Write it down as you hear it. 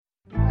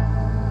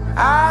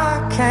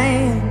I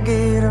can't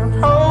get a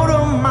hold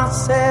of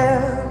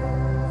myself,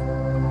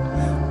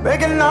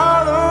 breaking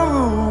all the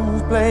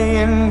rules,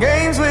 playing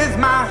games with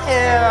my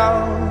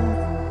health.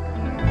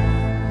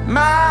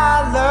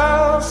 My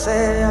love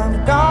said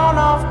I've gone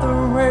off the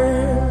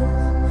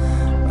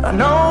rails, but I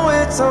know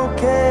it's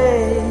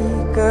okay,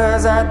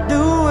 'cause I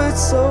do it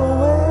so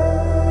well.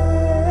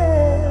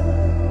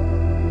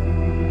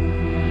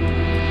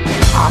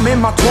 I'm in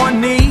my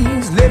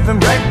 20s, living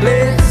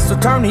reckless, so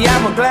turn the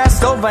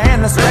hourglass over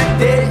and let's wreck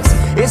this.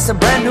 It's a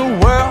brand new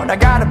world, I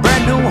got a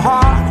brand new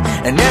heart,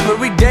 and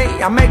every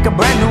day I make a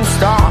brand new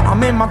start.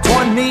 I'm in my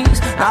 20s,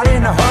 not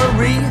in a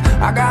hurry,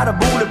 I got a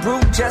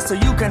bulletproof chest so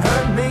you can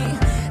hurt me.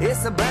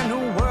 It's a brand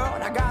new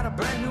world, I got a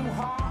brand new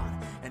heart,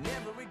 and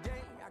every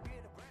day I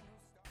get a brand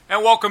new start.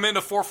 And welcome into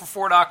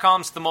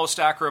 4for4.com's The Most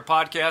Accurate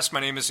Podcast. My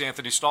name is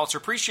Anthony Staltzer.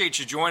 Appreciate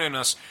you joining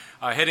us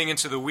heading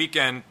into the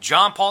weekend.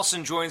 John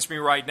Paulson joins me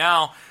right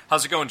now.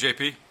 How's it going,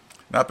 JP?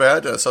 Not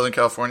bad. Southern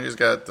California's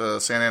got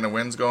Santa Ana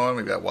winds going.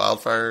 We've got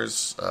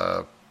wildfires.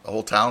 A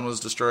whole town was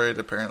destroyed,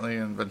 apparently,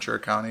 in Ventura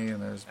County,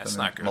 and there's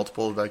been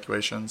multiple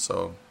evacuations,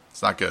 so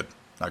it's not good.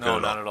 Not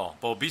at all.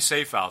 Well, be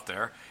safe out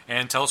there,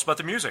 and tell us about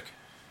the music.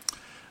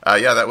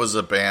 Yeah, that was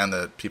a band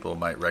that people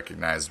might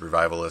recognize,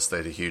 Revivalists. They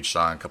had a huge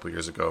song a couple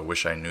years ago,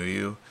 Wish I Knew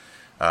You.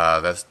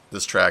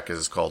 This track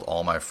is called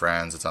All My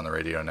Friends. It's on the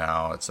radio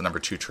now. It's the number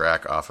 2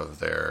 track off of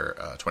their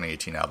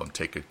 2018 album,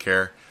 Take Good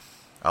Care.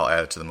 I'll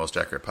add it to the Most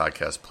Accurate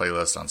Podcast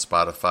playlist on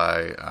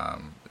Spotify.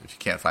 If you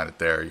can't find it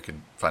there, you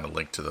can find a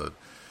link to the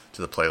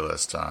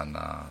playlist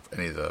on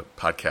any of the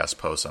podcast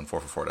posts on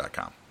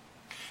 4for4.com.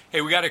 Hey,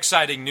 we got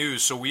exciting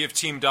news. So we have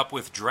teamed up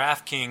with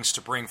DraftKings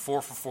to bring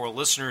 4for4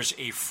 listeners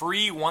a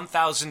free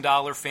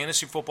 $1,000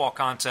 fantasy football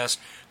contest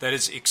that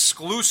is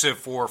exclusive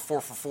for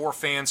 4for4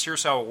 fans.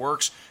 Here's how it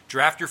works.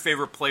 Draft your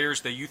favorite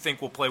players that you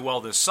think will play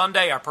well this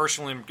Sunday. I'm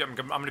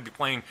going to be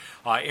playing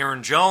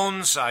Aaron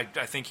Jones. I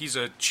think he's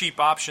a cheap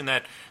option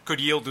that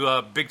could yield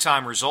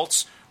big-time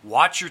results.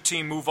 Watch your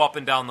team move up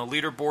and down the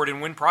leaderboard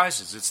and win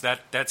prizes. It's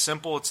that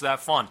simple. It's that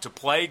fun. To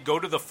play, go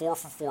to the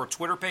 4for4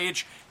 Twitter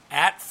page,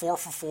 at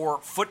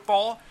 4for4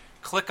 Football.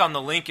 Click on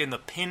the link in the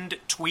pinned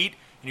tweet,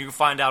 and you can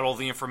find out all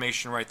the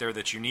information right there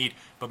that you need.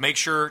 But make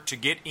sure to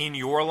get in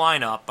your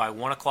lineup by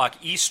 1 o'clock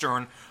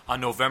Eastern on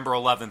November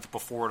 11th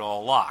before it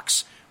all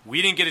locks.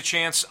 We didn't get a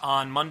chance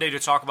on Monday to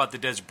talk about the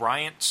Dez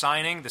Bryant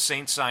signing. The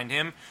Saints signed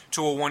him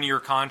to a 1-year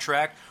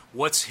contract.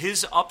 What's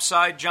his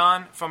upside,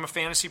 John, from a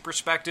fantasy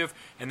perspective?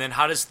 And then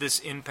how does this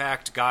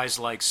impact guys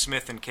like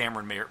Smith and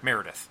Cameron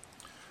Meredith?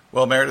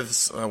 Well,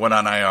 Meredith went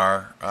on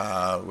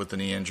IR with the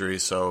knee injury,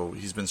 so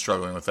he's been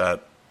struggling with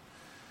that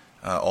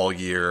all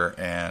year,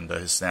 and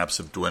his snaps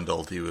have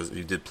dwindled.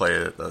 He did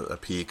play at a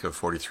peak of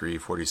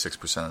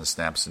 46% of the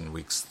snaps in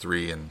weeks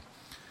 3 and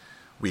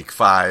week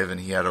 5,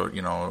 and he had a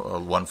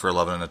 1 for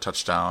 11 and a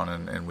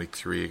touchdown in week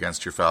 3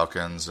 against your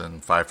Falcons,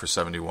 and 5 for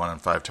 71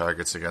 and 5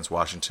 targets against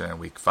Washington in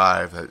week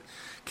 5. That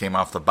came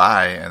off the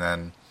bye, and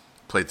then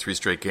played 3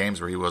 straight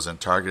games where he wasn't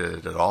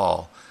targeted at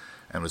all,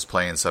 and was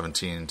playing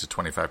 17 to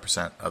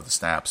 25% of the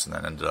snaps, and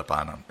then ended up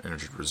on an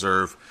injured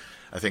reserve.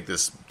 I think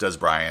this Dez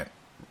Bryant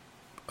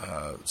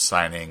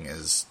signing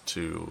is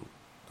to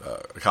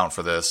account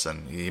for this,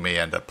 and he may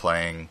end up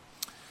playing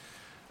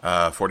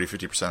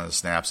 40-50% of the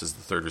snaps as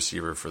the third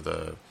receiver for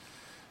the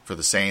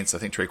Saints. I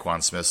think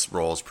Traquan Smith's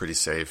role is pretty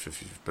safe.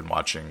 If you've been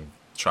watching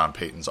Sean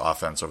Payton's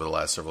offense over the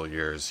last several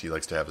years, he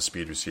likes to have a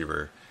speed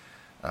receiver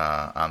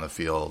on the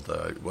field.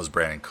 It was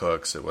Brandon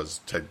Cooks, it was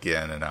Ted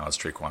Ginn, and now it's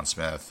Traquan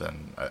Smith,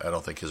 and I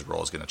don't think his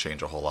role is going to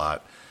change a whole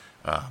lot.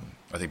 I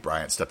think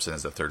Bryant steps in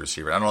as the third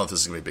receiver. I don't know if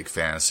this is going to be a big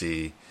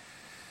fantasy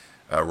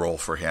role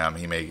for him.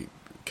 He may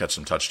catch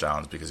some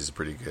touchdowns because he's a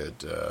pretty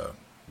good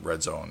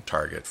red zone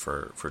target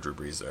for Drew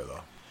Brees there,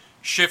 though.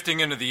 Shifting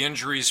into the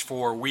injuries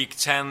for Week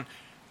 10,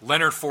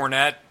 Leonard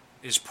Fournette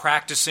is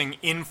practicing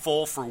in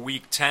full for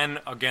Week 10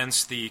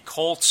 against the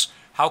Colts.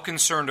 How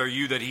concerned are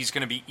you that he's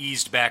going to be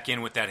eased back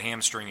in with that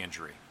hamstring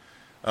injury?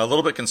 A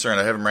little bit concerned.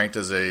 I have him ranked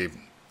as I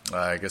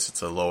guess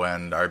it's a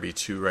low-end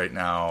RB2 right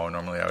now.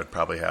 Normally I would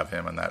probably have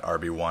him in that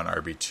RB1,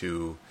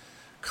 RB2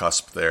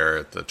 cusp there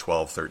at the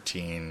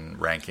 12-13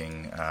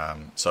 ranking.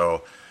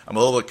 So I'm a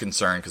little bit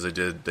concerned because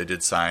they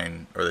did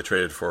sign, or they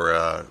traded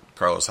for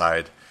Carlos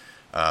Hyde.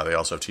 They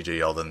also have TJ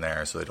Yeldon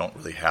there, so they don't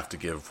really have to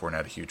give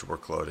Fournette a huge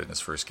workload in his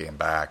first game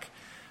back.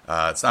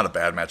 It's not a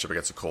bad matchup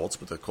against the Colts,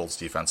 but the Colts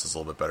defense is a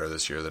little bit better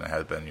this year than it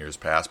had been in years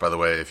past. By the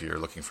way, if you're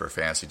looking for a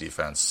fantasy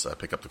defense,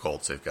 pick up the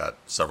Colts. They've got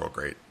several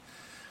great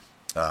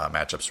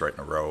matchups right in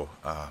a row.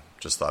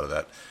 Just thought of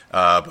that.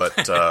 But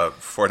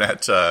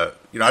Fournette,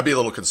 I'd be a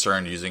little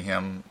concerned using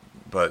him,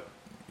 but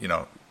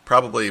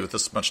probably with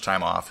this much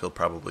time off, he'll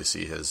probably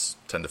see his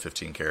 10 to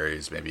 15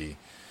 carries, maybe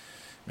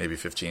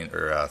 15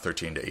 or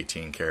 13 to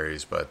 18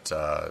 carries. But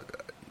I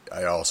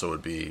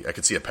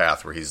could see a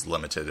path where he's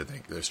limited. I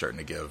think they're starting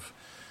to give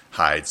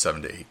Hyde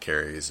 7 to 8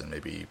 carries and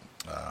maybe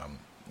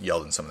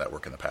Yeldon some of that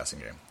work in the passing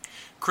game.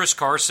 Chris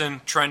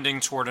Carson trending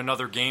toward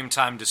another game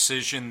time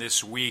decision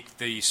this week.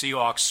 The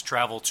Seahawks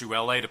travel to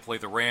L.A. to play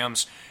the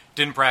Rams.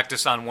 didn't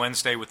practice on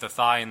Wednesday with the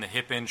thigh and the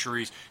hip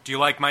injuries. Do you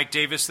like Mike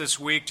Davis this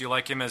week? Do you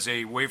like him as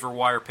a waiver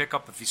wire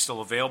pickup if he's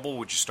still available?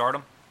 Would you start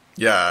him?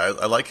 Yeah,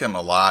 I like him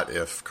a lot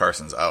if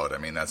Carson's out. I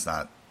mean, that's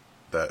not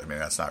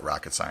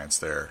rocket science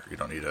there. You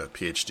don't need a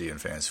PhD in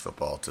fantasy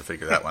football to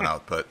figure that one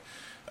out. But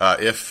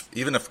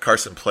even if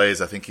Carson plays,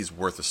 I think he's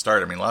worth a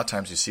start. I mean, a lot of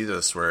times you see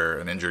this where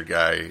an injured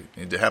guy,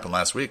 it happened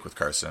last week with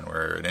Carson,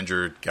 where an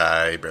injured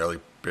guy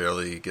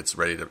barely gets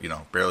ready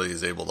to, barely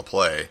is able to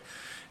play,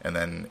 and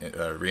then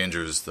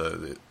re-injures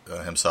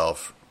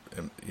himself,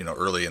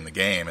 early in the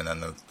game, and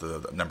then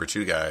the number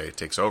 2 guy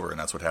takes over, and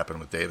that's what happened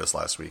with Davis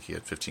last week. He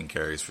had 15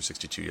 carries for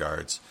 62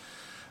 yards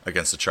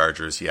against the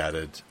Chargers. He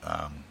added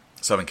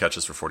 7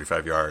 catches for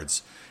 45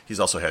 yards. He's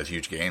also had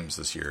huge games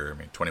this year. I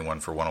mean, 21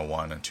 for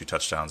 101 and 2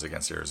 touchdowns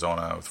against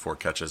Arizona with 4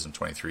 catches and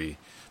 23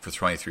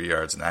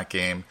 yards in that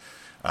game.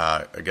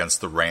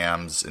 Against the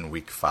Rams in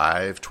Week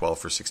 5, 12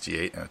 for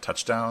 68 and a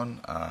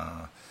touchdown.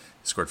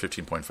 He scored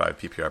 15.5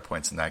 PPR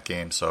points in that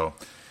game. So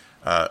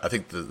I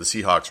think the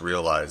Seahawks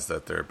realize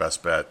that their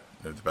best bet,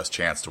 the best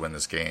chance to win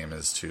this game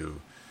is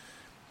to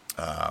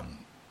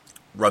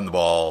run the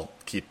ball,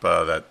 keep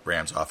that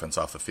Rams offense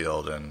off the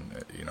field,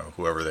 and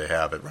whoever they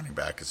have at running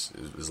back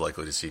is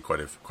likely to see quite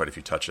a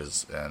few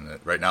touches. And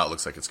right now it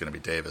looks like it's going to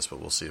be Davis, but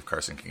we'll see if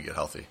Carson can get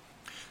healthy.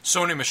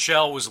 Sony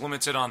Michel was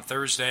limited on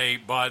Thursday,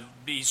 but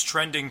he's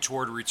trending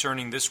toward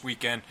returning this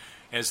weekend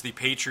as the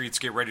Patriots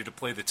get ready to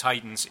play the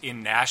Titans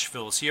in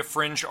Nashville. Is he a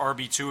fringe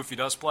RB2 if he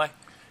does play?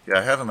 Yeah,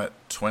 I have him at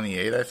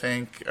 28, I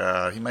think.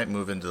 He might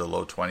move into the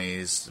low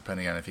 20s,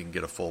 depending on if he can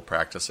get a full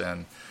practice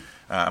in.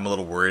 I'm a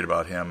little worried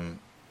about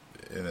him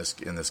in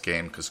this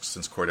game because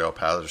since Cordell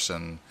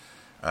Patterson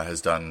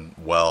has done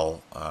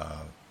well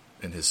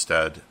in his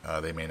stead,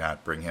 they may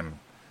not bring him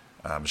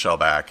Michel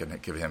back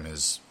and give him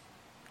his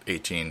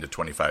 18 to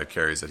 25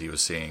 carries that he was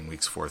seeing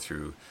weeks 4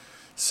 through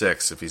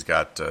 6 if he's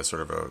got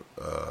sort of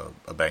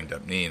a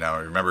banged-up knee. Now,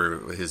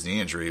 remember his knee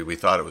injury, we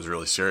thought it was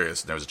really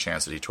serious, and there was a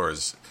chance that he tore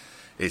his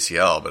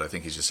ACL, but I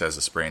think he just has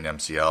a sprained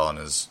MCL and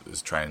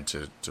is trying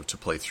to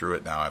play through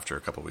it now after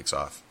a couple weeks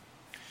off.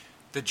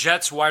 The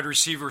Jets' wide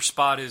receiver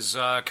spot is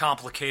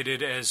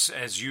complicated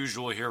as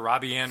usual here.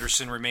 Robby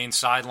Anderson remains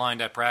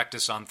sidelined at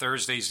practice on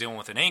Thursday. He's dealing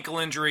with an ankle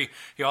injury.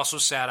 He also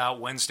sat out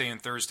Wednesday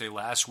and Thursday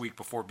last week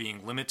before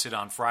being limited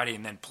on Friday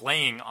and then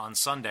playing on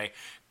Sunday.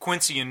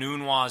 Quincy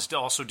Enunwa is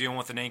also dealing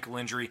with an ankle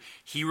injury.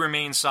 He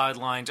remains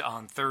sidelined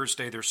on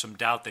Thursday. There's some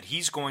doubt that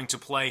he's going to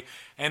play.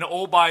 And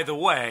oh, by the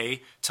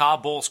way,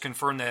 Todd Bowles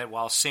confirmed that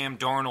while Sam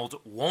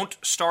Darnold won't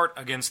start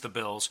against the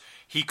Bills,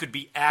 he could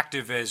be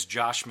active as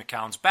Josh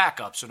McCown's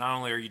backup. So not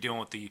only are you dealing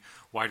with the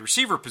wide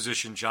receiver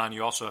position, John,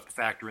 you also have to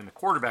factor in the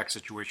quarterback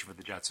situation for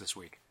the Jets this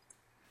week.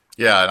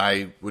 Yeah, and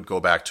I would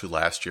go back to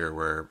last year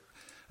where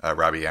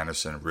Robby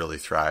Anderson really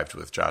thrived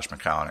with Josh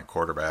McCown at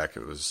quarterback.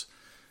 It was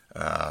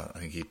I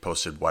think he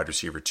posted wide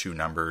receiver 2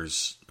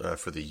 numbers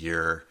for the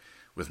year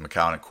with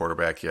McCown at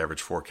quarterback. He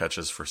averaged 4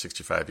 catches for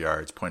 65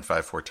 yards,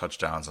 0.54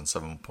 touchdowns on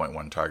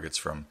 7.1 targets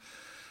from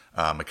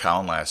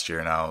McCown last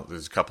year. Now,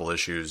 there's a couple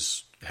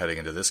issues heading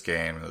into this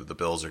game. The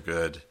Bills are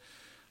good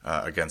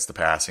against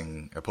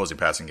the opposing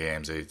passing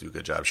games. They do a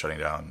good job shutting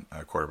down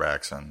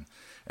quarterbacks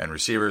and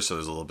receivers, so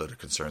there's a little bit of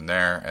concern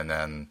there. And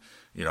then,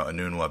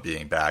 Enunwa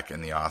being back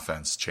in the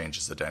offense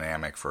changes the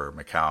dynamic for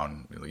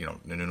McCown.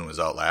 Enunwa was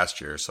out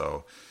last year,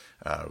 so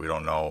we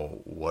don't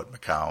know what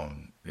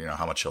McCown,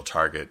 how much he'll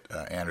target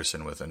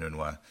Anderson with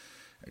Enunwa,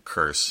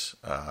 Curse,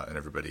 and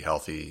everybody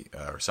healthy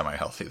or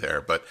semi-healthy there.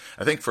 But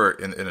I think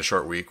in a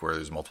short week where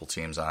there's multiple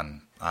teams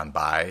on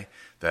bye,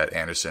 that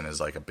Anderson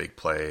is like a big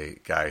play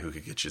guy who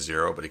could get you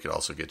 0, but he could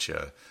also get you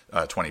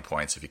 20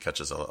 points if he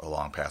catches a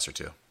long pass or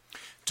 2.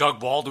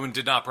 Doug Baldwin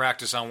did not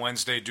practice on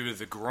Wednesday due to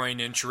the groin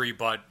injury,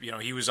 but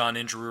he was on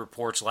injury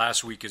reports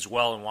last week as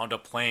well and wound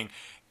up playing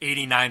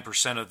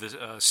 89% of the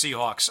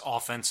Seahawks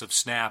offensive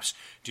snaps.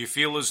 Do you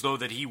feel as though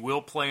that he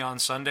will play on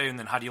Sunday? And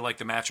then how do you like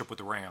the matchup with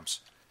the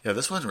Rams? Yeah,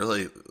 this one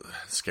really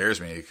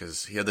scares me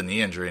because he had the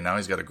knee injury. Now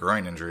he's got a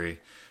groin injury.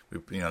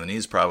 The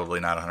knee's probably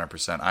not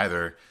 100%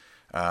 either.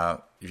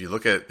 If you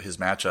look at his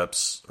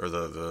matchups or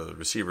the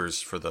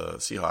receivers for the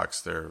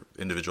Seahawks, their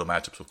individual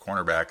matchups with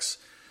cornerbacks,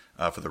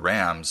 for the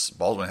Rams,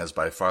 Baldwin has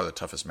by far the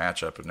toughest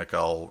matchup.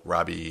 Nickel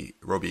Robbie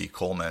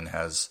Coleman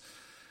has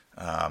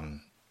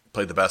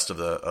played the best of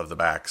the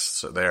backs.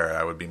 So there,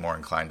 I would be more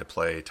inclined to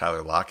play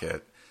Tyler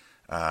Lockett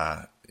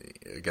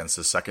against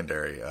his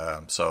secondary.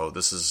 So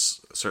this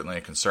is certainly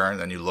a concern.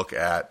 Then you look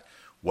at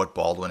what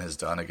Baldwin has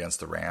done against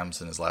the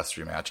Rams in his last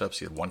 3 matchups.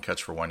 He had 1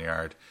 catch for 1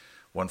 yard,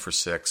 1 for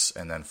 6,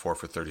 and then 4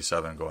 for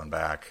 37 going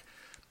back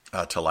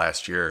to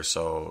last year.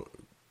 So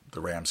the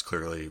Rams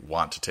clearly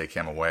want to take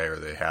him away, or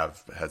they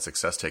have had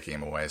success taking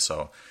him away.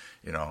 So,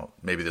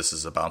 maybe this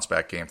is a bounce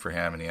back game for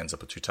him and he ends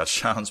up with 2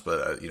 touchdowns,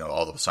 but,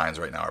 all the signs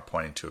right now are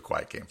pointing to a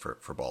quiet game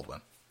for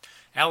Baldwin.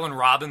 Allen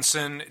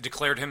Robinson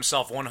declared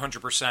himself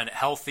 100%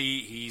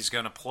 healthy. He's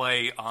going to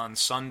play on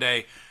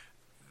Sunday.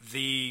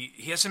 He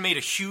hasn't made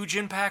a huge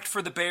impact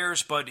for the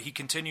Bears, but he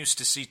continues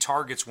to see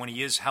targets when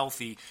he is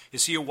healthy.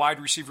 Is he a wide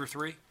receiver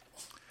 3?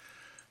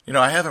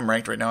 I have him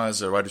ranked right now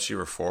as a wide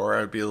receiver 4.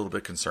 I would be a little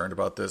bit concerned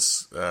about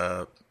this.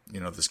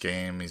 This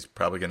game. He's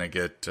probably going to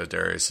get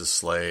Darius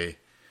Slay's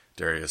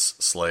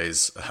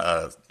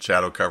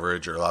shadow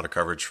coverage or a lot of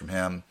coverage from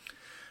him.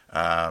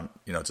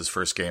 It's his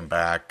first game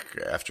back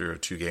after a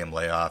 2-game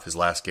layoff. His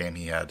last game,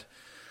 he had,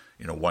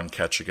 1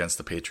 catch against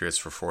the Patriots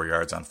for 4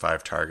 yards on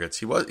 5 targets.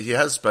 He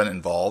has been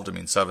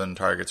involved. 7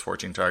 targets,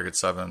 14 targets,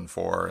 7,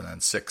 4, and then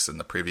 6 in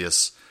the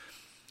previous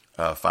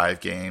 5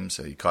 games.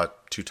 He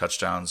caught 2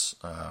 touchdowns,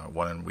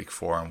 1 in week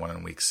 4 and 1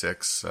 in week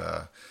 6.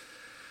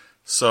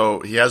 So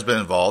he has been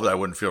involved. I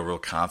wouldn't feel real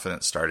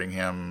confident starting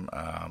him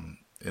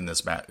in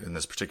this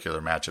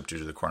particular matchup due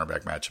to the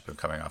cornerback matchup and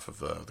coming off of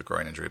the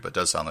groin injury. But it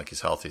does sound like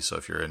he's healthy, so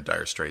if you're in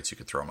dire straits, you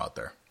could throw him out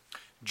there.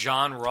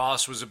 John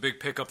Ross was a big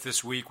pickup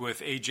this week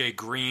with A.J.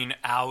 Green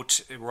out.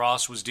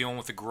 Ross was dealing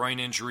with a groin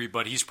injury,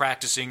 but he's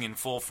practicing in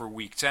full for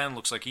Week 10.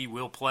 Looks like he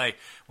will play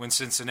when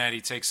Cincinnati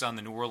takes on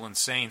the New Orleans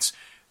Saints.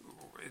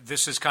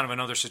 This is kind of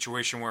another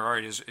situation where, all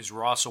right, is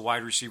Ross a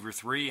wide receiver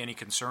 3? Any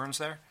concerns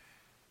there?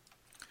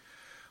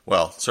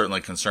 Well,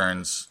 certainly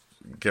concerns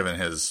given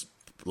his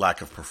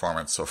lack of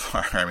performance so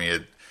far.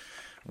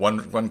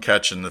 One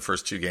catch in the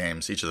first 2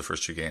 games, each of the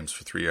first 2 games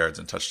for 3 yards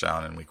and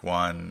touchdown in week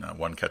 1,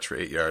 1 catch for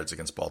 8 yards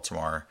against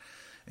Baltimore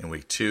in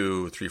week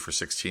 2, 3 for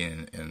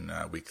 16 in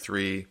week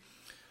 3.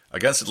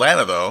 Against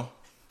Atlanta, though,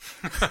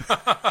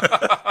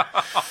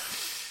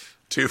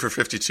 2 for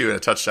 52 and a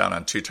touchdown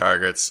on 2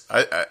 targets.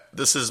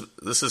 This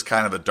is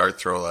kind of a dart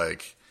throw.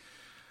 Like,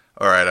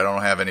 all right, I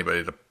don't have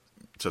anybody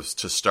to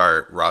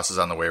start. Ross is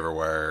on the waiver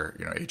wire.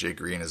 AJ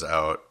Green is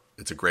out.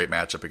 It's a great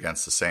matchup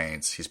against the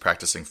Saints. He's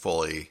practicing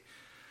fully.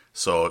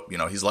 So,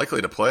 he's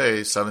likely to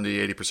play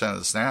 70-80% of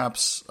the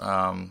snaps,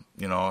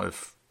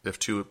 if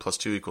 2 plus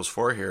 2 equals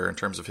 4 here in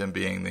terms of him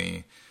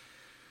being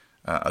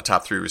a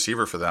top 3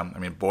 receiver for them.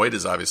 Boyd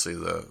is obviously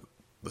the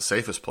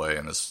safest play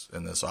in this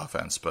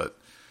offense, but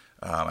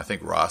I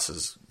think Ross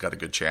has got a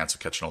good chance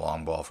of catching a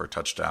long ball for a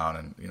touchdown,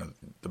 and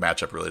the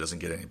matchup really doesn't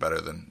get any better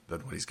than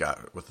what he's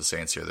got with the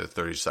Saints here. They're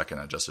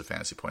 32nd adjusted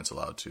fantasy points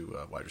allowed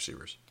to wide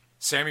receivers.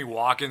 Sammy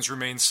Watkins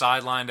remains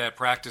sidelined at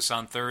practice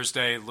on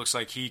Thursday. It looks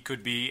like he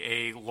could be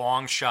a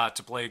long shot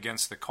to play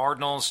against the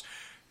Cardinals.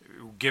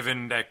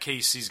 Given that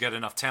Casey's got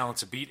enough talent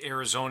to beat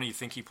Arizona, you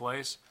think he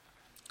plays?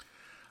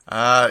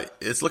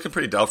 It's looking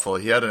pretty doubtful.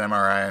 He had an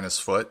MRI on his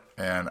foot,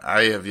 and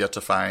I have yet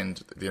to find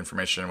the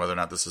information whether or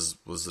not this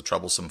was the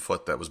troublesome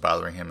foot that was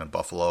bothering him in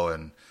Buffalo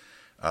and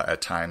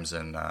at times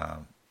when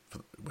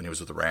he was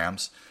with the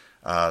Rams.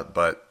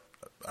 But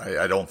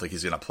I don't think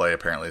he's going to play.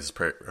 Apparently, it's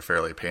a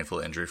fairly painful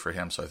injury for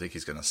him, so I think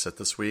he's going to sit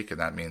this week, and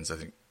that means I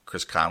think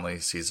Chris Conley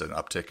sees an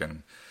uptick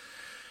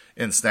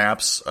in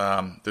snaps.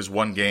 There's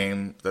one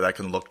game that I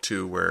can look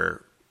to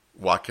where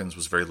Watkins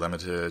was very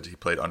limited. He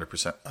played under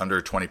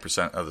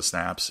 20% of the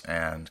snaps,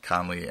 and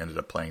Conley ended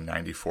up playing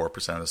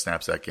 94% of the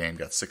snaps that game,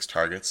 got 6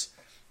 targets.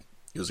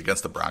 He was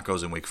against the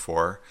Broncos in week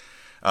 4.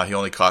 He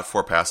only caught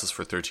 4 passes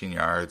for 13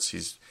 yards.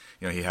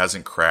 He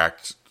hasn't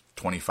cracked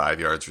 25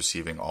 yards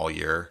receiving all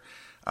year.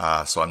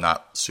 So I'm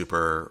not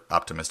super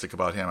optimistic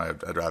about him.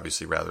 I'd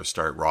obviously rather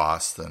start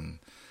Ross than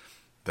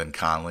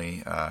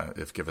Conley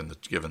if given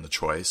the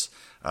choice.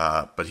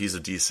 But he's a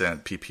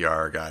decent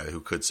PPR guy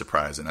who could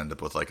surprise and end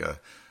up with like a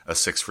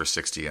 6 for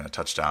 60 and a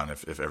touchdown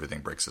if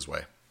everything breaks his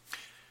way.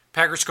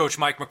 Packers coach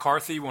Mike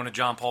McCarthy, one of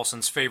John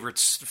Paulson's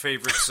favorites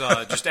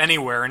just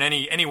anywhere in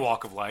any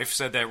walk of life,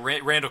 said that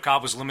Randall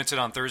Cobb was limited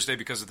on Thursday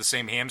because of the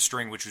same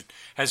hamstring, which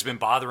has been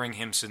bothering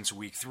him since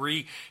week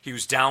 3. He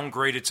was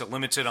downgraded to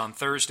limited on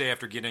Thursday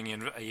after getting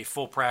in a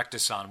full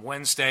practice on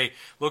Wednesday.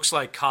 Looks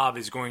like Cobb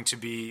is going to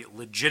be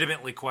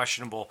legitimately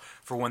questionable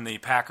for when the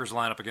Packers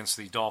line up against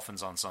the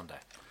Dolphins on Sunday.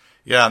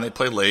 Yeah, and they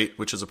play late,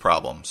 which is a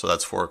problem. So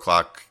that's 4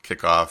 o'clock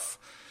kickoff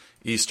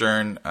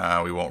Eastern.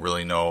 We won't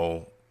really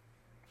know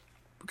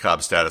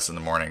Cobb's status in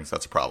the mornings.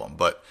 That's a problem.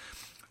 But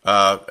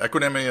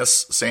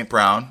Equanimeous St.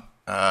 Brown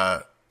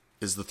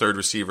is the 3rd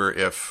receiver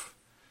if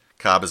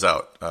Cobb is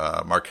out.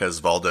 Marquez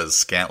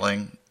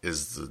Valdez-Scantling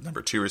is the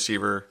number 2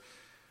 receiver.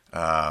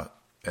 And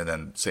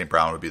then St.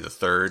 Brown would be the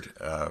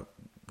 3rd.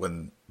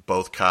 When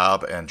both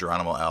Cobb and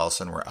Geronimo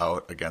Allison were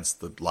out against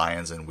the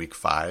Lions in week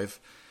 5,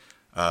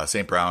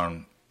 St.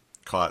 Brown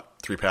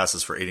caught 3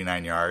 passes for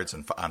 89 yards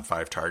on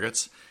 5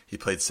 targets. He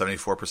played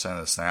 74% of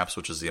the snaps,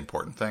 which is the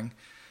important thing.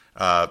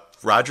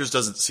 Rodgers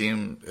doesn't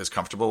seem as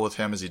comfortable with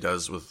him as he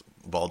does with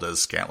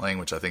Valdez-Scantling,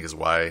 which I think is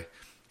why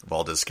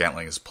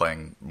Valdez-Scantling is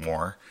playing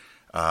more.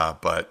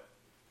 But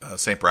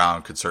St.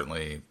 Brown could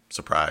certainly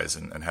surprise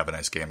and have a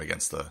nice game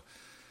against the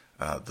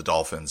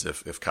Dolphins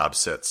if Cobb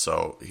sits.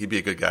 So he'd be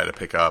a good guy to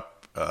pick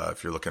up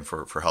if you're looking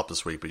for help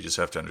this week. But you just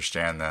have to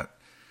understand that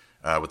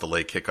with the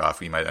late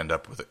kickoff, you might end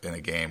up in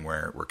a game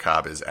where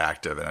Cobb is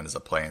active and ends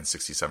up playing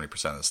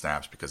 60-70% of the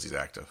snaps because he's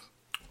active.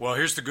 Well,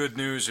 here's the good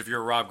news. If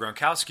you're a Rob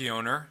Gronkowski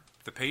owner,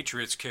 the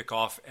Patriots kick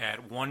off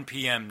at 1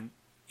 p.m.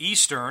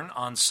 Eastern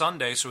on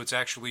Sunday, so it's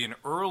actually an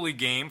early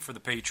game for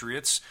the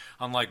Patriots,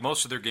 unlike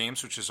most of their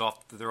games, which is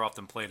they're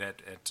often played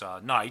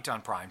at night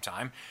on prime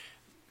time.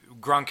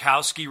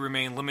 Gronkowski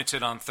remained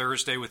limited on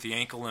Thursday with the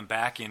ankle and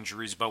back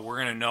injuries, but we're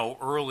going to know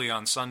early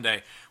on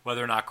Sunday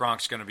whether or not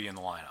Gronk's going to be in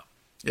the lineup.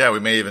 Yeah, we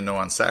may even know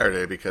on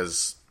Saturday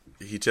because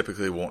he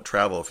typically won't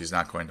travel if he's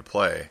not going to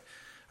play.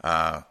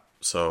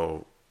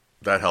 So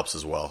that helps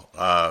as well.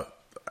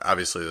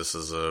 Obviously, this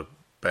is a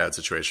bad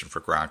situation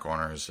for Gronk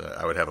owners.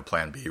 I would have a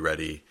plan B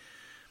ready.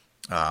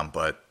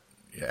 But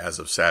as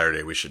of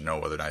Saturday, we should know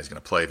whether or not he's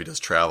going to play. If he does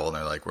travel and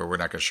they're like, well, we're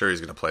not sure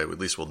he's going to play, at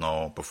least we'll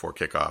know before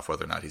kickoff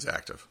whether or not he's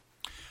active.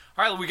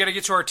 All right, we got to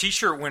get to our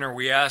T-shirt winner.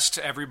 We asked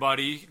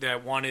everybody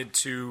that wanted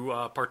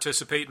to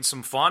participate in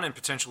some fun and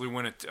potentially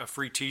win a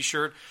free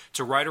T-shirt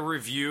to write a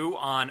review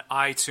on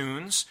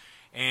iTunes.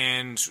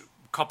 And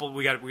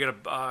we got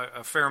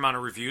a fair amount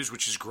of reviews,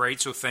 which is great.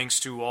 So thanks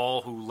to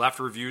all who left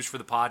reviews for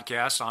the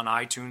podcast on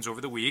iTunes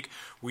over the week.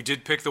 We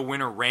did pick the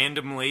winner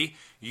randomly.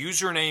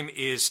 Username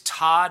is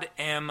Todd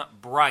M.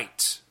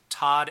 Bright.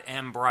 Todd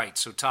M. Bright.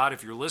 So Todd,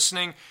 if you're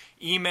listening,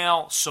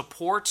 email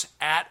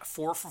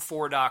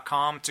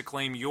support@4for4.com to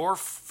claim your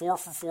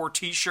 4for4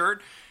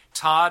 T-shirt.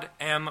 Todd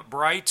M.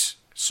 Bright,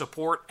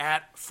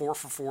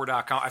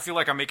 support@4for4.com. I feel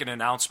like I'm making an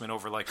announcement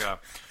over like a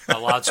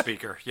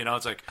loudspeaker. You know,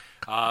 it's like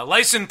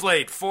license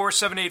plate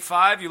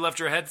 4785. You left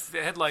your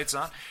headlights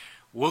on.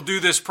 We'll do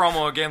this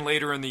promo again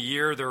later in the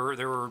year. There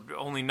were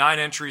only 9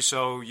 entries,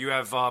 so you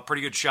have a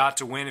pretty good shot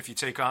to win if you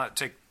take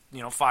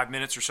 5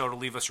 minutes or so to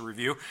leave us a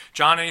review.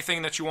 John,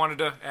 anything that you wanted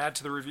to add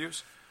to the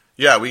reviews?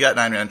 Yeah, we got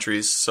 9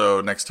 entries, so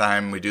next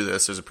time we do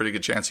this, there's a pretty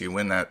good chance you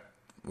win a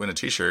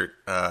T-shirt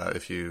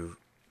if you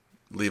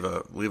leave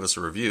us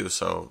a review.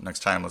 So next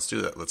time, let's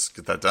do that. Let's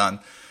get that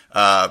done.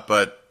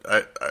 But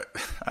I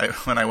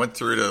when I went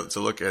through to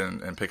look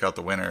and pick out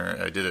the winner,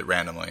 I did it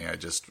randomly. I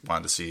just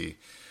wanted to see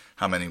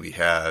how many we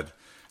had.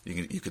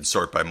 You can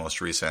sort by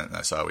most recent, and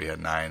I saw we had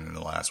 9 in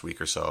the last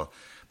week or so.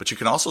 But you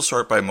can also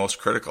sort by most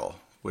critical,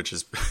 which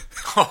is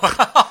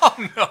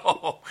oh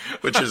no,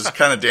 which is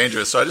kind of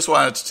dangerous. So I just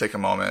wanted to take a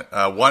moment.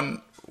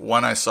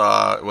 One I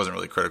saw, it wasn't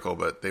really critical,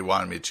 but they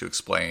wanted me to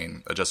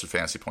explain adjusted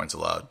fantasy points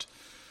allowed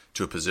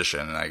to a position,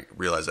 and I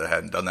realized I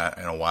hadn't done that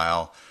in a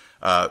while.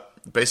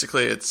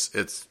 Basically,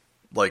 it's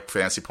like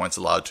fantasy points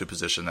allowed to a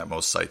position that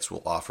most sites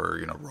will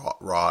offer,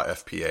 raw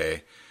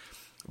FPA.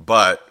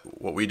 But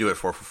what we do at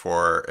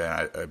 4for4,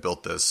 and I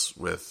built this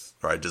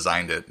I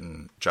designed it,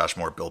 and Josh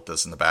Moore built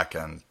this in the back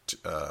end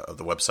of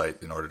the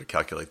website in order to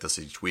calculate this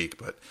each week.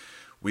 But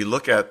we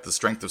look at the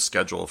strength of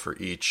schedule for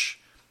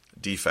each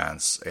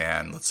defense,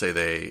 and let's say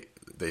they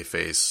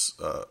face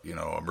a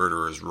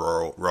murderer's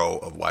row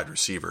of wide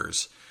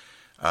receivers,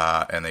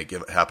 and they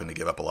happen to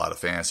give up a lot of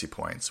fantasy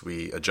points.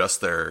 We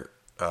adjust their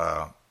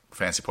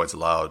fantasy points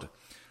allowed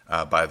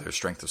by their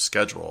strength of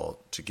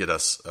schedule to get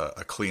us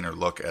a cleaner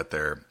look at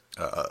their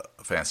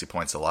fantasy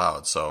points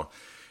allowed. So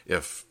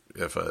if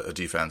a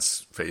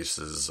defense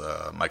faces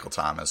Michael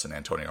Thomas and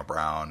Antonio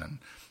Brown and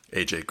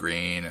AJ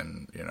Green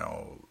and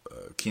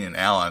Keenan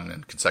Allen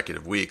in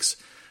consecutive weeks,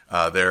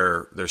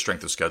 their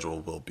strength of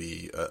schedule will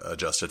be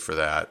adjusted for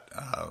that,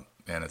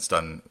 and it's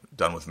done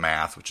with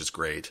math, which is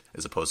great,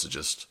 as opposed to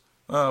just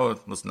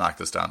let's knock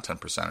this down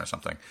 10% or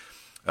something.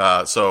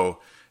 So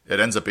it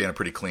ends up being a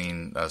pretty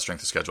clean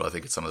strength of schedule. I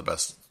think it's some of the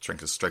best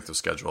strength of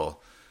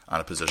schedule on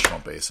a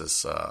positional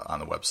basis on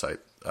the website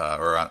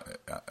or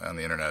on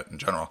the internet in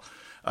general.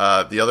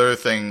 The other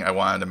thing I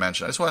wanted to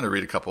mention, I just wanted to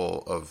read a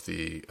couple of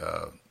the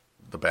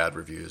bad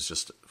reviews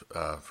just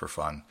for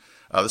fun.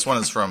 This one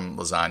is from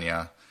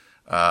Lasagna.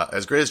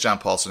 As great as John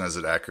Paulson is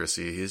at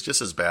accuracy, he's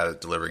just as bad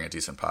at delivering a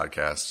decent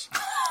podcast.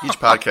 Each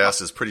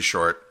podcast is pretty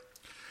short,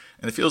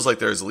 and it feels like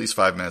there's at least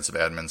 5 minutes of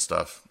admin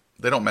stuff.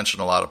 They don't mention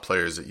a lot of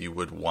players that you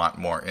would want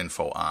more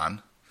info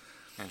on.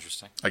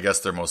 Interesting. I guess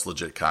their most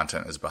legit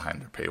content is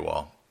behind their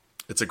paywall.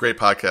 It's a great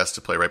podcast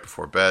to play right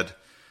before bed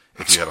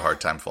if you have a hard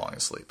time falling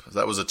asleep.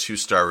 That was a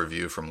 2-star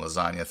review from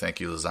Lasagna.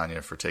 Thank you,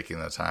 Lasagna, for taking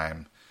the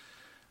time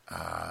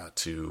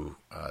to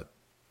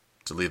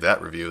leave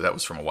that review. That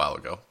was from a while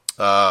ago.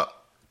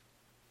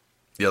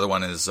 The other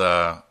one is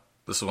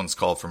this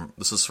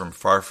is from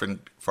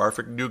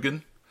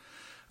Farfignugan.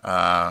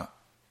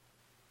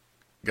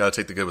 Got to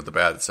take the good with the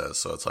bad, it says.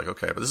 So it's like,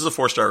 okay, but this is a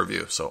 4-star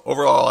review. So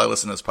overall, I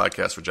listen to this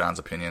podcast for John's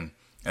opinion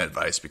and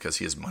advice because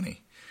he has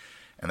money.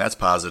 And that's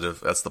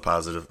positive. That's the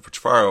positive, which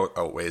far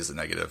outweighs the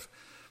negative.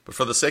 But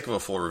for the sake of a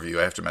full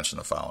review, I have to mention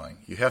the following.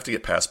 You have to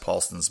get past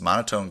Paulson's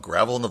monotone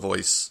gravel in the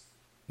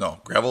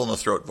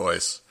throat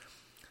voice,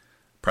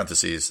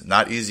 parentheses,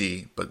 not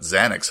easy, but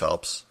Xanax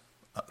helps,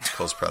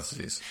 close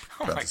parentheses.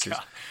 Oh my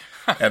God.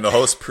 And the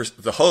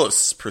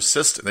hosts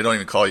persistent, they don't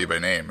even call you by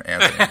name,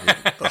 Anthony.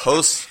 The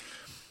hosts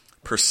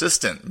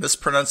persistent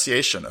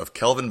mispronunciation of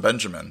Calvin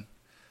Benjamin,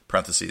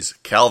 parentheses,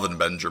 Calvin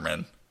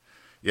Benjamin.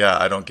 Yeah,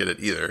 I don't get it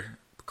either,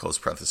 close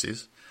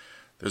parentheses.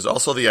 There's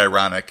also the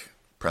ironic,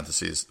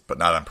 parentheses, but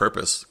not on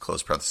purpose,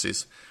 close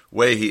parentheses,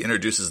 way he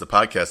introduces the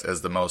podcast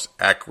as the most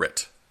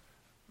accurate,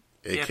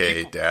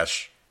 a.k.a.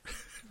 dash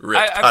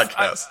RIT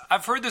podcast.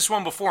 I've heard this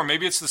one before.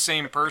 Maybe it's the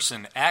same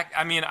person.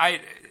 I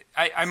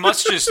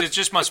must just, it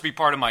just must be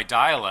part of my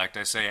dialect.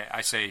 I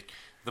say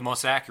the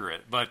most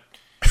accurate, but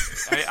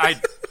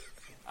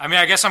I mean,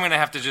 I guess I'm going to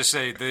have to just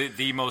say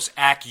the most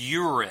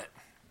accurate.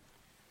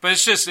 But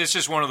it's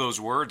just one of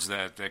those words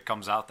that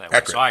comes out that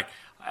way.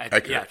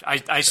 Accurate. So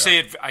I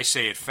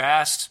say it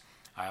fast.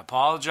 I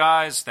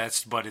apologize.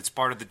 But it's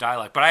part of the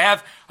dialect.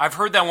 But I've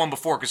heard that one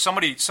before because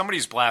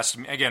somebody's blasted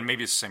me again.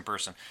 Maybe it's the same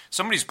person.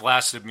 Somebody's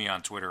blasted me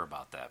on Twitter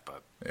about that.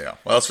 But yeah,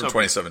 well, it's from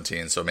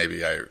 2017, so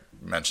maybe I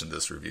mentioned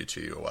this review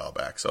to you a while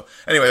back. So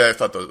anyway, I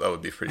thought that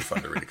would be pretty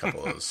fun to read a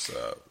couple of those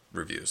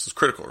reviews, those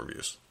critical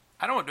reviews.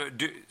 I don't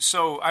do.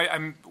 So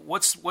I'm.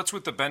 What's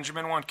with the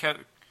Benjamin one?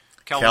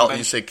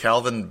 You say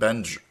Calvin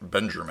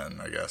Benjamin,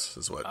 I guess,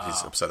 is what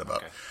he's upset about.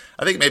 Okay.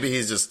 I think maybe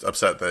he's just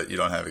upset that you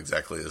don't have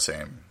exactly the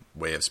same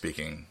way of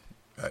speaking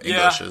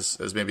English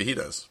as maybe he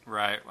does.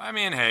 Right. I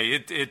mean,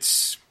 hey,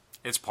 it's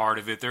part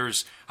of it.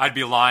 I'd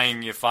be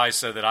lying if I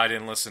said that I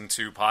didn't listen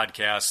to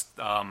podcasts,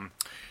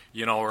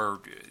 or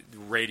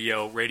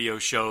radio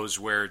shows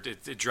where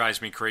it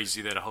drives me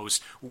crazy that a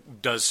host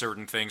does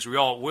certain things. We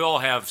all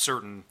have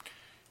certain,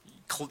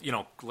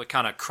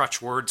 kind of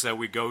crutch words that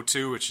we go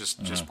to. It's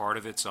just part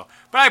of it. So,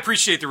 but I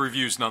appreciate the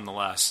reviews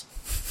nonetheless.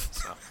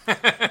 So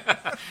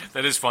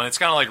that is fun. It's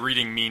kind of like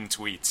reading mean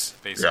tweets,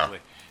 basically.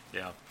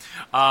 Yeah.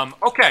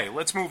 Okay,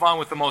 let's move on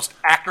with the most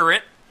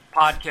accurate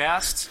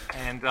podcast.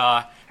 And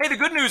hey, the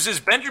good news is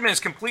Benjamin is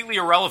completely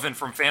irrelevant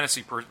from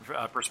fantasy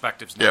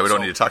perspectives now. Yeah, we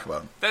don't need to talk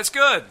about him. That's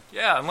good.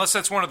 Yeah, unless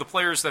that's one of the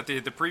players that the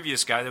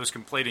previous guy that was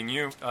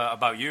complaining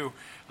about you,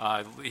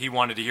 he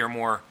wanted to hear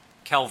more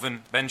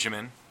Kelvin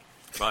Benjamin.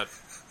 But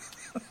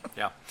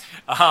yeah,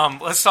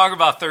 let's talk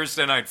about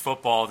Thursday Night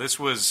Football. This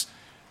was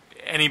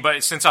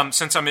anybody since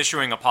I'm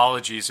issuing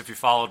apologies. If you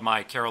followed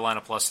my Carolina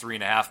plus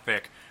 3.5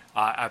 pick,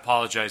 I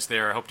apologize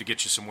there. I hope to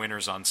get you some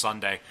winners on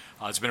Sunday.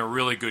 It's been a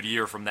really good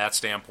year from that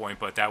standpoint,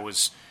 but that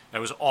was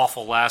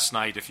awful last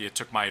night. If you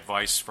took my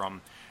advice from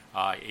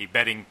a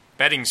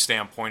betting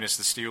standpoint, as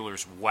the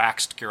Steelers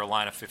waxed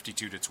Carolina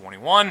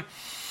 52-21.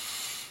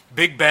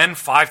 Big Ben,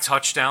 5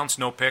 touchdowns,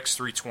 no picks,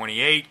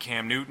 328.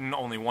 Cam Newton,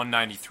 only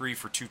 193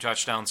 for 2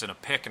 touchdowns and a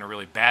pick, and a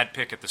really bad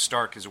pick at the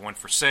start because it went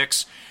for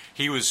 6.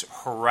 He was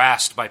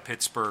harassed by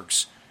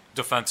Pittsburgh's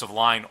defensive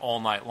line all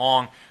night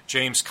long.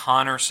 James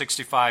Conner,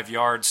 65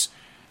 yards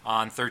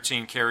on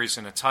 13 carries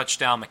and a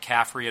touchdown.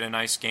 McCaffrey had a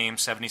nice game,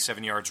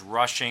 77 yards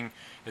rushing,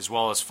 as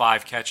well as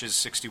 5 catches,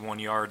 61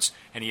 yards,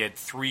 and he had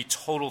 3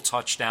 total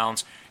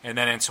touchdowns. And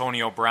then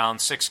Antonio Brown,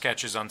 6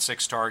 catches on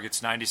 6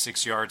 targets,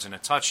 96 yards and a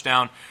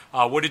touchdown.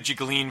 What did you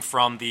glean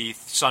from the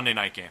Sunday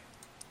night game?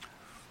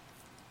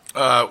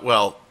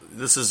 Well,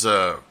 this is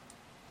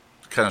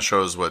kind of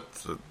shows what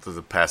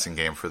the passing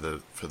game for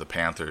the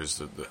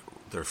Panthers,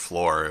 their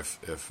floor.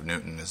 If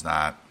Newton is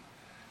not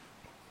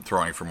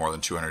throwing for more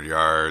than 200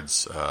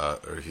 yards,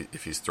 or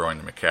if he's throwing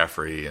to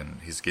McCaffrey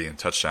and he's getting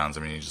touchdowns.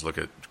 I mean, you just look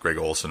at Greg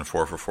Olsen,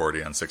 4 for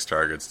 40 on 6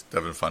 targets.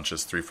 Devin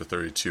Funchess, 3 for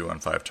 32 on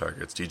 5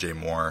 targets. DJ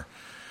Moore,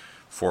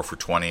 4 for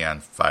 20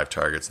 on 5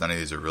 targets. None of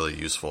these are really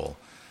useful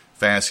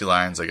fantasy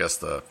lines. I guess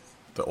the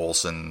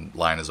Olsen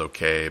line is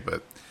okay,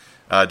 but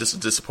just a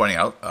disappointing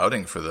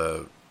outing for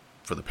the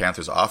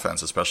Panthers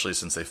offense, especially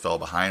since they fell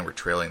behind. We're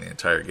trailing the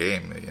entire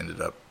game. They ended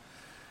up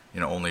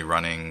only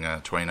running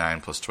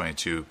 29 plus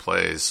 22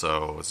 plays,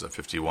 so it's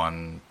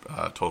 51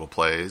 total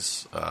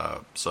plays.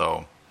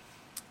 So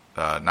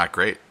not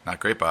great,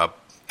 Bob.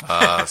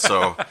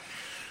 So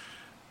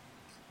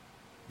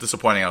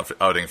disappointing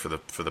outing for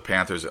the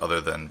Panthers, other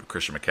than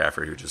Christian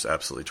McCaffrey, who just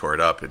absolutely tore it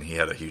up, and he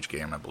had a huge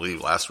game, I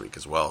believe, last week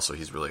as well. So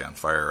he's really on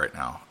fire right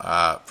now.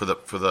 For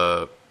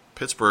the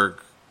Pittsburgh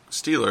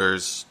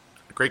Steelers,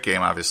 great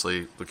game,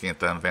 obviously. Looking at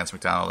them, Vance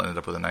McDonald ended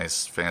up with a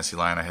nice fantasy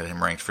line. I had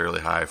him ranked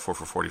fairly high, 4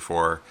 for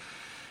 44,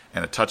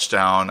 and a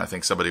touchdown. I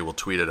think somebody will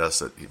tweet at us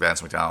that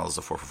Vance McDonald is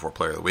the 4 for 4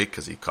 player of the week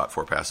because he caught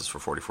 4 passes for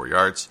 44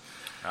 yards.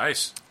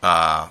 Nice.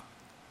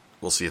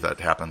 We'll see if that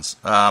happens.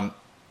 One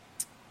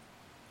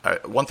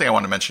thing I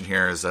want to mention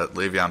here is that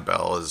Le'Veon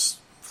Bell is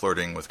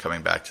flirting with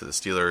coming back to the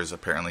Steelers.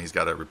 Apparently he's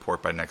got a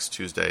report by next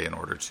Tuesday in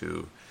order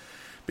to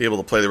be able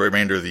to play the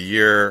remainder of the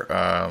year.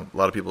 A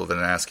lot of people have been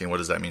asking, what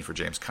does that mean for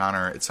James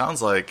Conner? It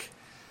sounds like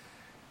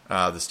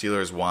the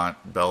Steelers want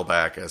Bell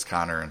back as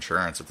Conner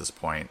insurance at this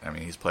point. I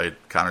mean,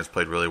 Conner's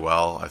played really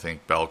well. I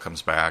think Bell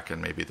comes back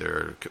and maybe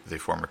they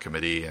form a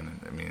committee,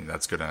 and I mean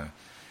that's going to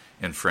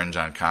infringe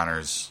on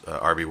Conner's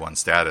RB1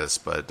 status.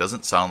 But it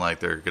doesn't sound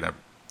like they're going to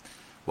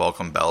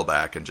welcome Bell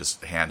back and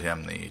just hand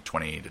him the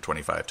 20 to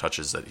 25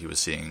 touches that he was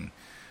seeing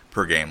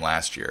per game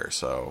last year.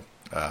 So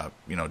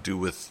do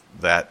with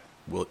that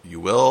you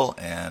will,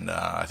 and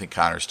I think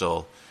Conner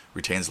still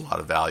retains a lot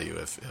of value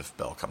if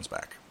Bell comes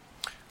back.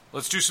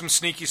 Let's do some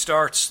sneaky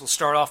starts. We'll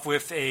start off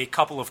with a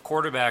couple of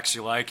quarterbacks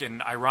you like,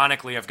 and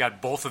ironically, I've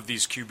got both of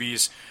these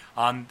QBs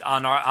on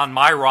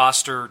my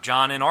roster,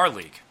 John, in our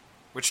league.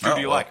 Which two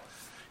do you like?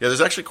 Yeah, there's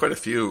actually quite a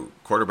few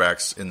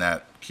quarterbacks in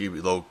that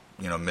QB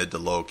mid to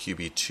low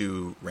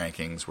QB2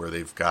 rankings where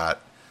they've got,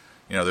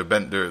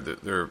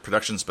 their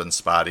production's been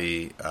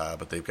spotty,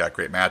 but they've got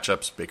great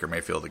matchups. Baker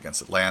Mayfield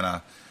against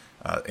Atlanta.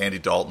 Andy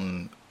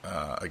Dalton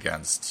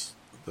against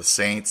the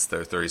Saints.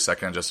 They're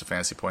 32nd in adjusted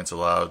fantasy points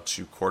allowed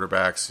to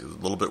quarterbacks. A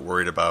little bit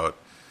worried about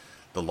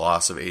the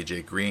loss of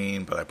A.J.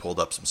 Green, but I pulled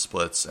up some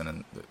splits,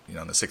 and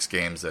in the 6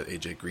 games that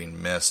A.J.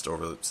 Green missed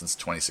since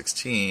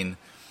 2016,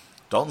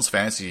 Dalton's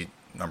fantasy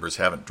numbers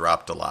haven't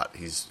dropped a lot.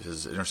 His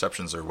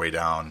interceptions are way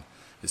down.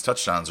 His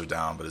touchdowns are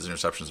down, but his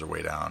interceptions are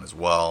way down as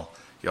well.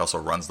 He also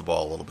runs the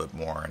ball a little bit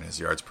more, and his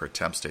yards per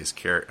attempt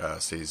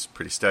stays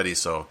pretty steady.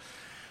 So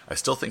I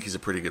still think he's a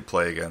pretty good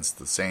play against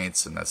the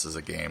Saints, and this is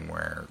a game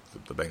where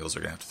the Bengals are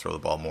going to have to throw the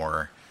ball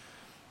more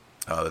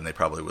than they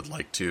probably would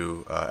like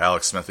to.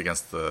 Alex Smith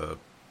against the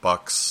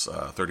Bucks,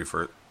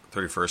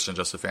 31st in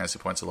adjusted fantasy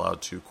points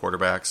allowed to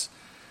quarterbacks.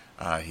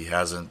 He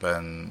hasn't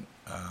been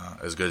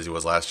as good as he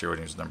was last year when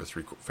he was number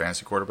 3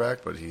 fantasy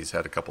quarterback, but he's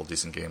had a couple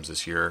decent games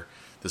this year.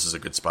 This is a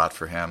good spot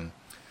for him.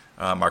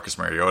 Marcus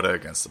Mariota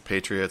against the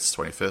Patriots,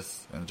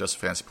 25th in adjusted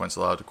fantasy points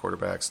allowed to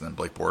quarterbacks. And then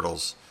Blake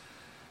Bortles,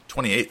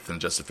 28th in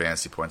adjusted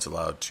fantasy points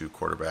allowed to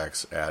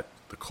quarterbacks at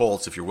the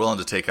Colts. If you're willing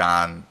to take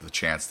on the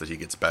chance that he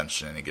gets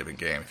benched in any given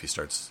game, if he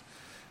starts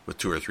with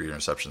 2 or 3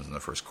 interceptions in the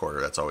first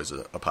quarter, that's always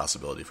a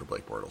possibility for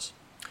Blake Bortles.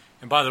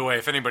 And by the way,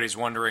 if anybody's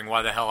wondering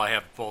why the hell I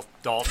have both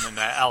Dalton and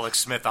Alex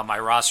Smith on my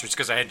roster, it's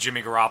because I had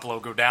Jimmy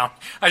Garoppolo go down.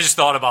 I just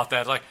thought about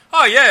that. Like,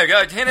 oh, yeah,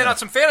 handing out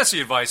some fantasy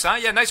advice, huh?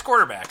 Yeah, nice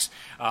quarterbacks.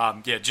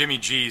 Jimmy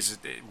G's,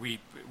 we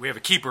have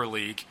a keeper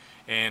league,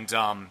 and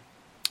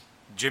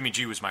Jimmy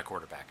G was my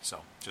quarterback.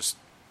 So just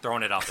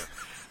throwing it out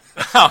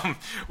there.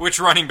 Which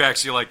running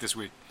backs do you like this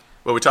week?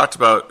 Well, we talked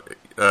about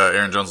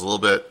Aaron Jones a little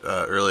bit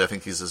earlier. I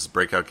think he's this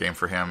breakout game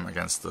for him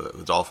against the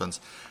Dolphins.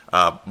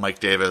 Mike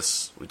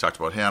Davis, we talked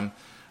about him.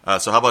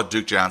 So how about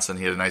Duke Johnson?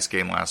 He had a nice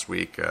game last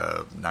week,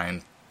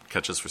 9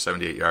 catches for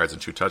 78 yards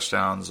and 2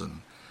 touchdowns.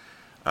 And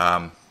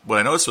what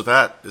I noticed with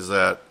that is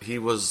that they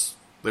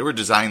were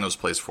designing those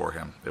plays for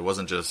him. It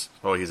wasn't just,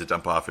 oh, he's a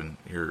dump off and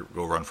here,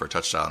 go run for a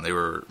touchdown. They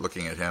were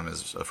looking at him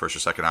as a first or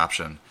second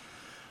option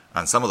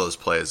on some of those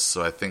plays.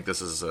 So I think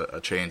this is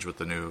a change with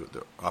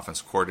the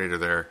offensive coordinator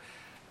there.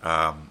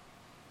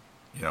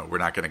 We're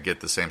not going to get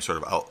the same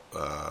sort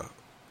of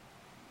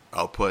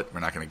output. We're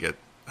not going to get,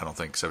 I don't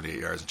think, 78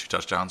 yards and 2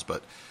 touchdowns,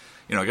 but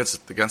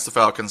against the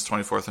Falcons,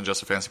 24th in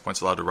adjusted fantasy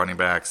points allowed to running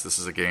backs. This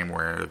is a game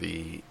where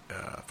the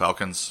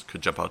Falcons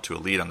could jump out to a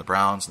lead on the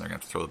Browns, and they're going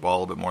to have to throw the ball a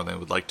little bit more than they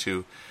would like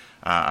to.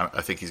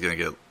 I think he's going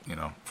to get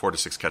 4 to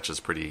 6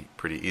 catches pretty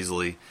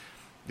easily.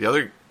 The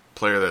other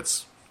player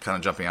that's kind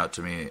of jumping out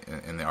to me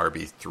in the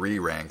RB3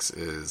 ranks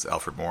is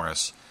Alfred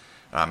Morris.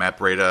 Matt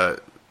Breida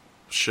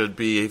should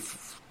be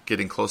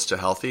getting close to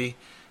healthy.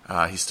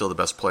 He's still the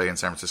best play in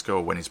San Francisco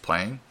when he's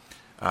playing.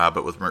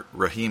 But with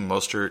Raheem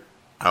Mostert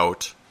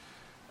out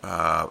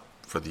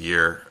for the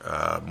year,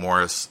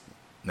 Morris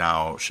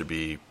now should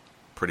be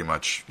pretty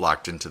much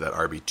locked into that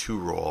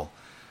RB2 role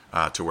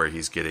to where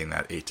he's getting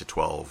that 8 to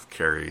 12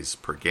 carries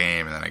per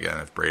game. And then again,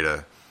 if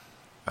Breida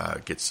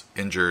gets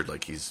injured,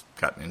 like he's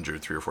gotten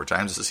injured 3 or 4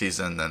 times this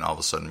season, then all of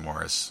a sudden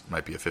Morris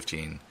might be a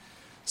 15,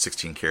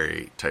 16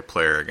 carry type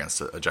player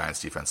against a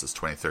Giants defense that's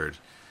 23rd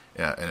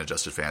in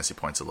adjusted fantasy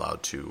points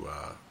allowed to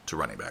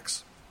running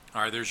backs.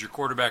 All right, there's your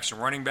quarterbacks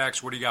and running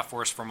backs. What do you got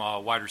for us from a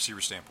wide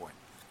receiver standpoint?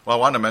 Well, I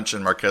wanted to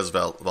mention Marquez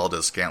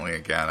Valdez-Scantling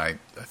again. I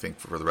think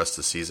for the rest of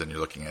the season, you're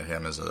looking at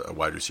him as a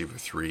wide receiver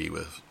 3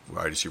 with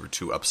wide receiver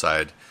 2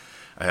 upside.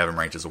 I have him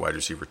ranked as a wide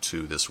receiver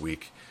 2 this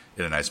week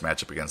in a nice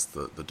matchup against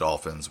the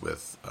Dolphins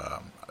with,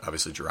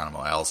 obviously,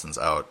 Geronimo Allison's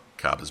out.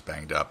 Cobb is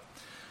banged up.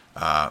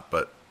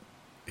 But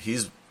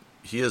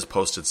he has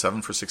posted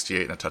 7 for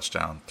 68 and a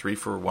touchdown, 3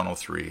 for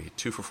 103,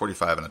 2 for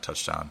 45 and a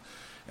touchdown,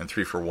 and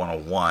 3 for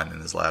 101 in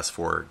his last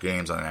 4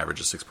 games on an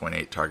average of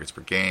 6.8 targets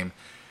per game.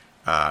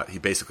 He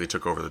basically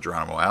took over the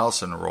Geronimo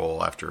Allison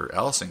role after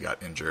Allison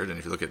got injured. And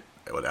if you look at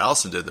what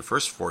Allison did the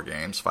first 4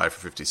 games, 5 for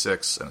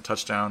 56 and a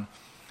touchdown,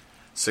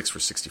 6 for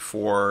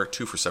 64,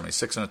 2 for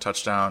 76 and a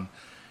touchdown,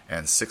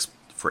 and 6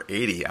 for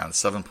 80 on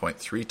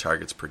 7.3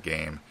 targets per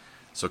game.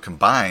 So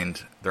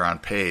combined, they're on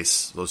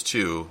pace. Those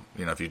two,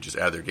 if you just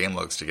add their game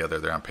logs together,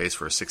 they're on pace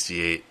for a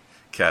 68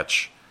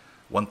 catch,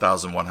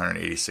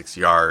 1,186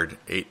 yard,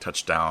 8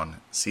 touchdown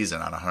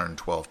season on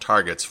 112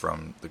 targets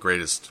from the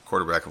greatest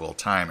quarterback of all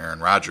time, Aaron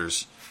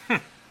Rodgers.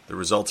 The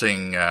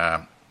resulting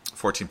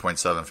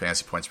 14.7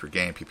 fantasy points per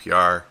game,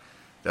 PPR,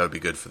 that would be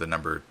good for the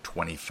number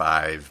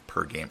 25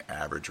 per game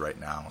average right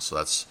now. So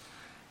that's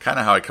kind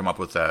of how I come up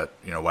with that,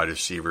 wide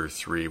receiver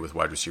 3 with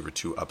wide receiver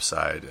 2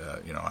 upside.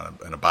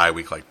 On a bye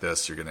week like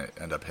this, you're going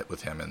to end up hit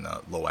with him in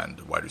the low end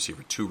wide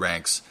receiver 2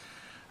 ranks.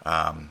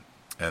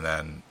 And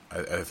then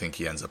I think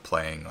he ends up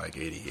playing like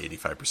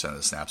 80-85% of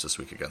the snaps this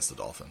week against the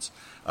Dolphins.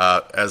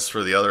 As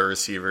for the other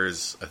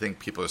receivers, I think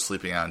people are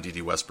sleeping on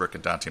D.D. Westbrook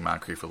and Dante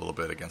Moncrief a little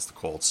bit against the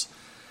Colts.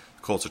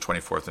 The Colts are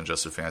 24th in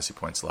adjusted fantasy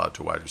points allowed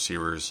to wide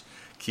receivers.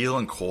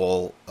 Keelan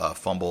Cole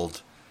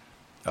fumbled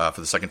for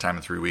the second time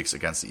in 3 weeks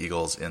against the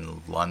Eagles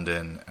in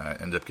London.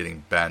 Ended up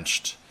getting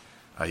benched.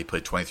 He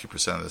played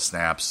 23% of the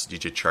snaps.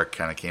 DJ Chark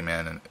kind of came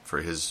in in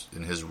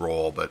his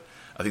role, but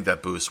I think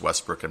that boosts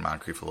Westbrook and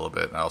Moncrief a little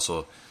bit. And I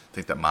also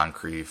think that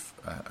Moncrief,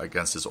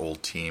 against his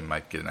old team,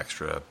 might get an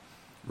extra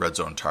red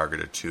zone target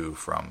or 2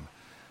 from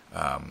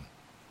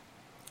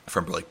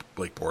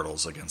Blake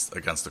Bortles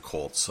against the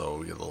Colts. So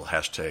you get a little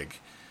hashtag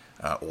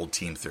old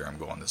team theory I'm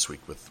going this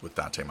week with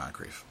Dante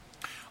Moncrief.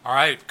 All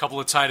right, a couple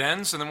of tight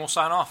ends, and then we'll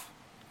sign off.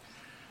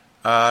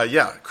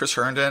 Chris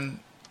Herndon,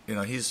 he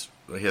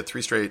had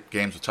 3 straight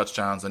games with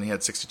touchdowns, and he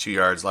had 62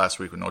 yards last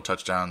week with no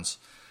touchdowns.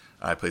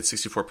 I played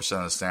 64%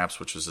 of the snaps,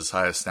 which was his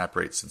highest snap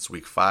rate since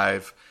week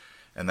 5.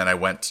 And then I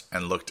went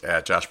and looked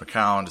at Josh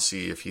McCown to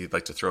see if he'd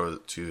like to throw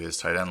to his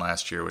tight end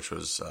last year, which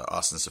was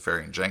Austin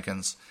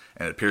Seferian-Jenkins,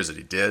 and it appears that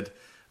he did.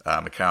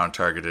 McCown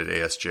targeted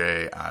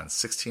ASJ on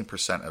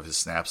 16% of his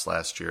snaps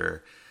last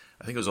year.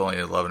 I think it was only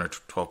 11 or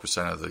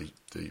 12% of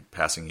the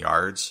passing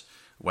yards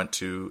went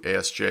to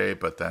ASJ,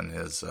 but then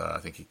I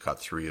think he caught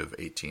 3 of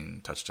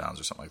 18 touchdowns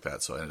or something like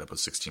that, so I ended up with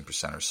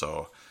 16% or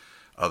so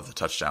of the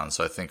touchdowns.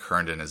 So I think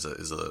Herndon is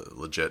a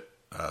legit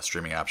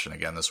streaming option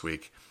again this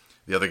week.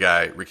 The other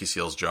guy, Ricky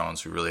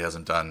Seals-Jones, who really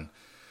hasn't done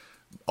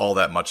all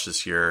that much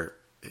this year,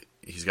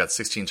 he's got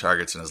 16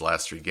 targets in his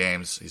last 3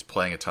 games. He's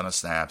playing a ton of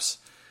snaps.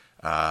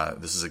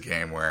 This is a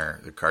game where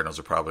the Cardinals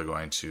are probably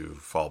going to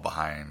fall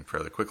behind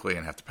fairly quickly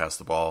and have to pass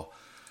the ball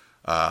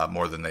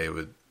more than they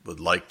would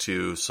like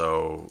to.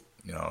 So,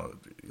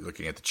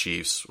 looking at the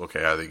Chiefs,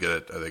 okay, are they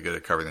good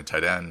at covering the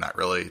tight end? Not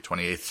really.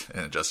 28th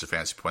in adjusted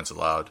fantasy points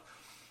allowed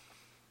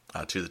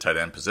to the tight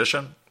end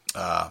position.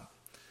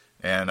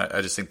 And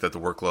I just think that the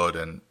workload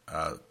and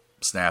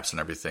snaps and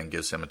everything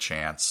gives him a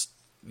chance,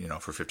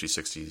 for 50,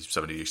 60,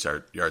 70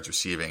 yards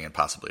receiving and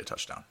possibly a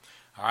touchdown.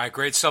 All right,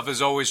 great stuff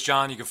as always,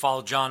 John. You can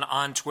follow John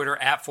on Twitter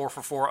at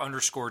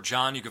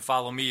 444_John. You can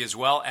follow me as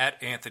well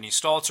at Anthony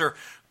Stalter.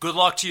 Good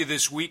luck to you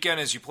this weekend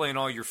as you play in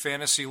all your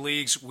fantasy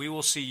leagues. We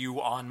will see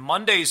you on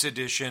Monday's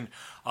edition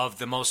of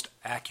the most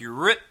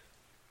accurate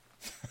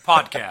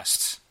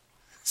podcasts.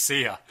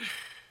 See ya.